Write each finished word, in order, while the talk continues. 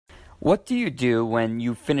What do you do when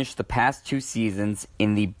you finish the past two seasons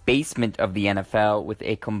in the basement of the NFL with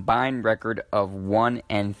a combined record of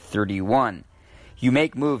 1-31? You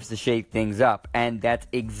make moves to shake things up, and that's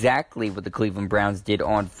exactly what the Cleveland Browns did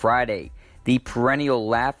on Friday. The perennial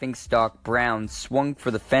laughingstock Browns swung for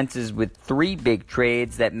the fences with three big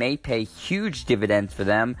trades that may pay huge dividends for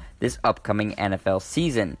them this upcoming NFL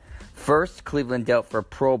season. First, Cleveland dealt for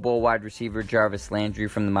Pro Bowl wide receiver Jarvis Landry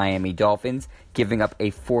from the Miami Dolphins, giving up a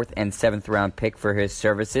 4th and 7th round pick for his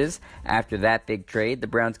services. After that big trade, the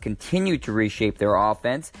Browns continued to reshape their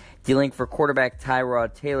offense, dealing for quarterback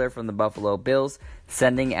Tyrod Taylor from the Buffalo Bills,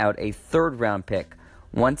 sending out a 3rd round pick.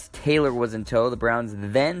 Once Taylor was in tow, the Browns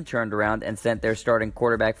then turned around and sent their starting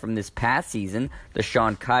quarterback from this past season,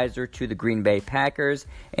 DeShone Kizer, to the Green Bay Packers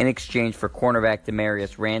in exchange for cornerback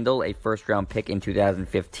Demarius Randall, a 1st-round pick in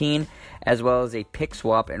 2015, as well as a pick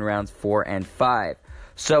swap in rounds 4 and 5.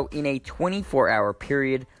 So in a 24-hour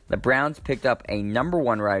period, the Browns picked up a number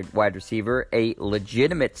 1 wide receiver, a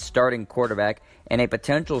legitimate starting quarterback, and a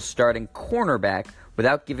potential starting cornerback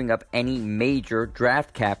without giving up any major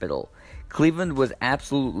draft capital. Cleveland was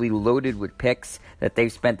absolutely loaded with picks that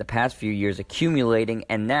they've spent the past few years accumulating,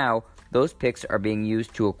 and now those picks are being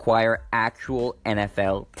used to acquire actual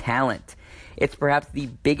NFL talent. It's perhaps the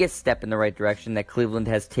biggest step in the right direction that Cleveland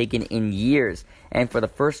has taken in years, and for the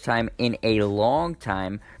first time in a long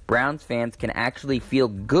time, Browns fans can actually feel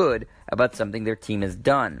good about something their team has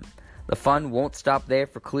done. The fun won't stop there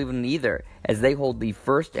for Cleveland either, as they hold the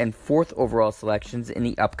 1st and 4th overall selections in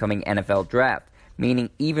the upcoming NFL draft, meaning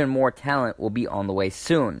even more talent will be on the way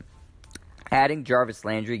soon. Adding Jarvis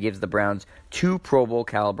Landry gives the Browns 2 Pro Bowl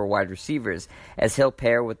caliber wide receivers, as he'll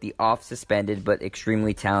pair with the off-suspended but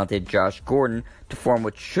extremely talented Josh Gordon to form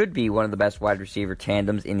what should be one of the best wide receiver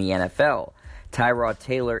tandems in the NFL. Tyrod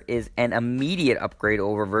Taylor is an immediate upgrade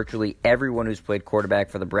over virtually everyone who's played quarterback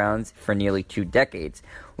for the Browns for nearly 2 decades.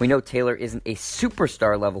 We know Taylor isn't a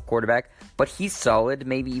superstar-level quarterback, but he's solid,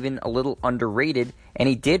 maybe even a little underrated, and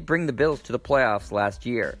he did bring the Bills to the playoffs last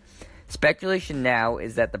year. Speculation now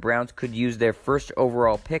is that the Browns could use their 1st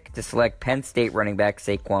overall pick to select Penn State running back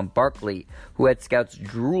Saquon Barkley, who had scouts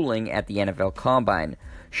drooling at the NFL Combine.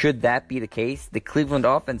 Should that be the case, the Cleveland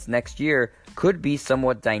offense next year could be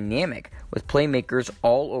somewhat dynamic, with playmakers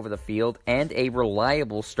all over the field and a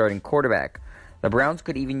reliable starting quarterback. The Browns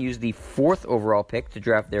could even use the 4th overall pick to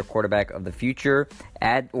draft their quarterback of the future,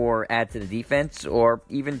 add to the defense, or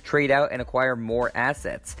even trade out and acquire more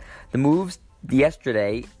assets. The moves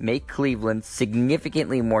yesterday make Cleveland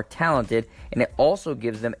significantly more talented, and it also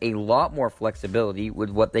gives them a lot more flexibility with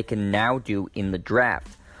what they can now do in the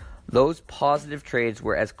draft. Those positive trades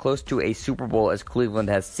were as close to a Super Bowl as Cleveland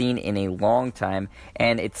has seen in a long time,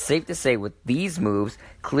 and it's safe to say with these moves,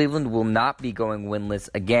 Cleveland will not be going winless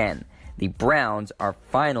again. The Browns are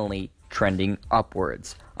finally trending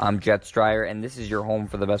upwards. I'm Jet Stryer, and this is your home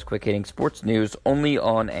for the best quick-hitting sports news, only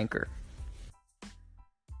on Anchor.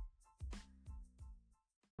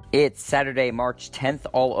 It's Saturday, March 10th.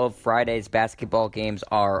 All of Friday's basketball games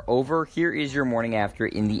are over. Here is your morning after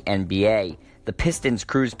in the NBA. The Pistons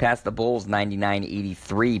cruise past the Bulls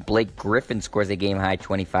 99-83. Blake Griffin scores a game-high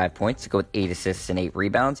 25 points to go with 8 assists and 8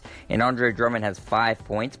 rebounds. And Andre Drummond has 5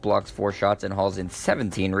 points, blocks 4 shots, and hauls in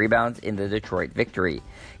 17 rebounds in the Detroit victory.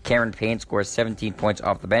 Cameron Payne scores 17 points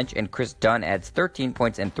off the bench, and Chris Dunn adds 13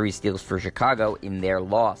 points and 3 steals for Chicago in their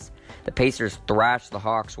loss. The Pacers thrash the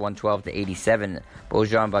Hawks 112-87.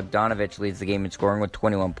 Bojan Bogdanovic leads the game in scoring with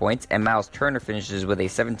 21 points, and Miles Turner finishes with a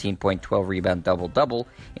 17-point, 12-rebound double-double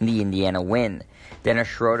in the Indiana win. Dennis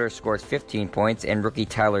Schroeder scores 15 points, and rookie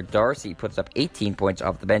Tyler Darcy puts up 18 points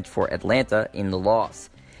off the bench for Atlanta in the loss.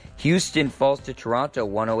 Houston falls to Toronto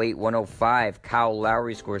 108-105. Kyle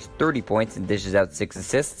Lowry scores 30 points and dishes out 6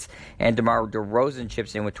 assists, and DeMar DeRozan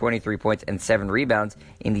chips in with 23 points and 7 rebounds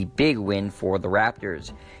in the big win for the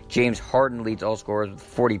Raptors. James Harden leads all scorers with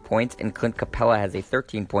 40 points, and Clint Capella has a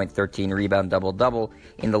 13-point, 13-rebound double-double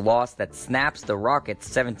in the loss that snaps the Rockets'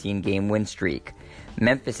 17-game win streak.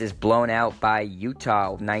 Memphis is blown out by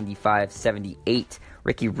Utah 95-78.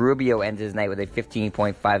 Ricky Rubio ends his night with a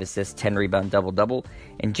 15.5 assists, 10-rebound double-double,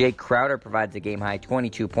 and Jay Crowder provides a game-high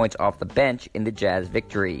 22 points off the bench in the Jazz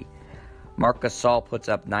victory. Marc Gasol puts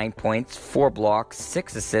up 9 points, 4 blocks,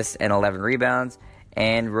 6 assists, and 11 rebounds,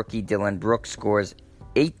 and rookie Dylan Brooks scores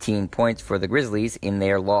 18 points for the Grizzlies in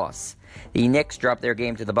their loss. The Knicks dropped their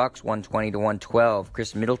game to the Bucks 120-112.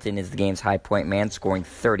 Chris Middleton is the game's high point man, scoring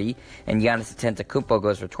 30, and Giannis Antetokounmpo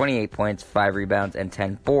goes for 28 points, 5 rebounds, and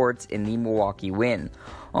 10 boards in the Milwaukee win.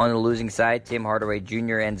 On the losing side, Tim Hardaway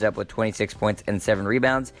Jr. ends up with 26 points and 7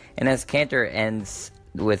 rebounds, and Enes Kanter ends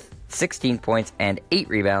with 16 points and 8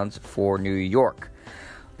 rebounds for New York.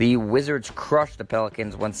 The Wizards crushed the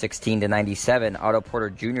Pelicans 116-97. Otto Porter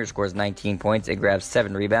Jr. scores 19 points and grabs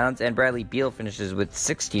 7 rebounds, and Bradley Beal finishes with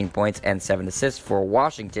 16 points and 7 assists for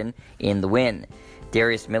Washington in the win.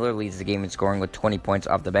 Darius Miller leads the game in scoring with 20 points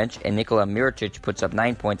off the bench, and Nikola Mirotic puts up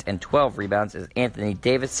 9 points and 12 rebounds as Anthony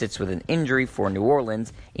Davis sits with an injury for New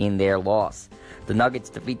Orleans in their loss. The Nuggets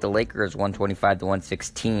defeat the Lakers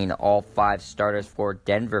 125-116. All 5 starters for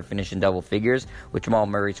Denver finish in double figures, with Jamal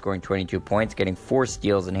Murray scoring 22 points, getting 4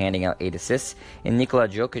 steals and handing out 8 assists, and Nikola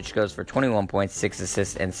Jokic goes for 21 points, 6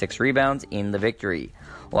 assists, and 6 rebounds in the victory.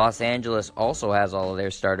 Los Angeles also has all of their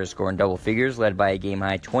starters scoring double figures, led by a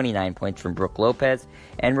game-high 29 points from Brook Lopez,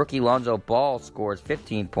 and rookie Lonzo Ball scores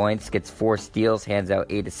 15 points, gets 4 steals, hands out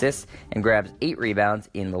 8 assists, and grabs 8 rebounds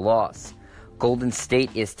in the loss. Golden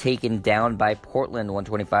State is taken down by Portland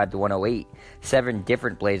 125-108. 7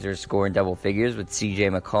 different Blazers score in double figures, with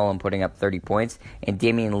CJ McCollum putting up 30 points, and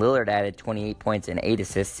Damian Lillard added 28 points and 8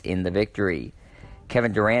 assists in the victory.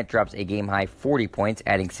 Kevin Durant drops a game-high 40 points,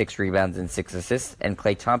 adding 6 rebounds and 6 assists, and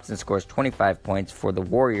Klay Thompson scores 25 points for the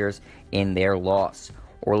Warriors in their loss.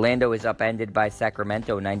 Orlando is upended by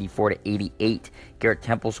Sacramento 94-88. Garrett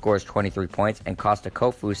Temple scores 23 points, and Costa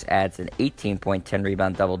Kofus adds an 18-point,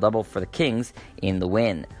 10-rebound double-double for the Kings in the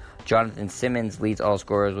win. Jonathan Simmons leads all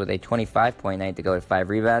scorers with a 25-point night to go with 5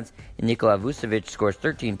 rebounds, and Nikola Vucevic scores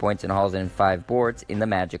 13 points and hauls in 5 boards in the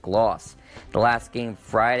Magic loss. The last game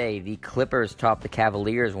Friday, the Clippers topped the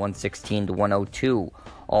Cavaliers 116-102.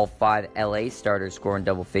 All 5 LA starters score in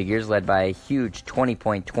double figures, led by a huge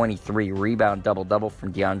 20-point, 23-rebound double-double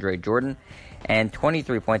from DeAndre Jordan, and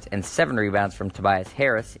 23 points and 7 rebounds from Tobias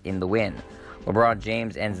Harris in the win. LeBron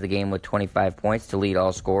James ends the game with 25 points to lead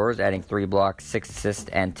all scorers, adding 3 blocks, 6 assists,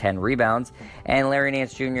 and 10 rebounds. And Larry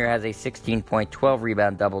Nance Jr. has a 16-point,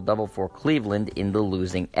 12-rebound double-double for Cleveland in the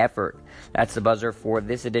losing effort. That's the buzzer for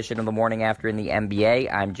this edition of the Morning After in the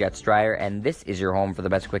NBA. I'm Jet Stryer, and this is your home for the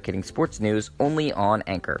best quick-hitting sports news only on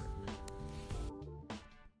Anchor.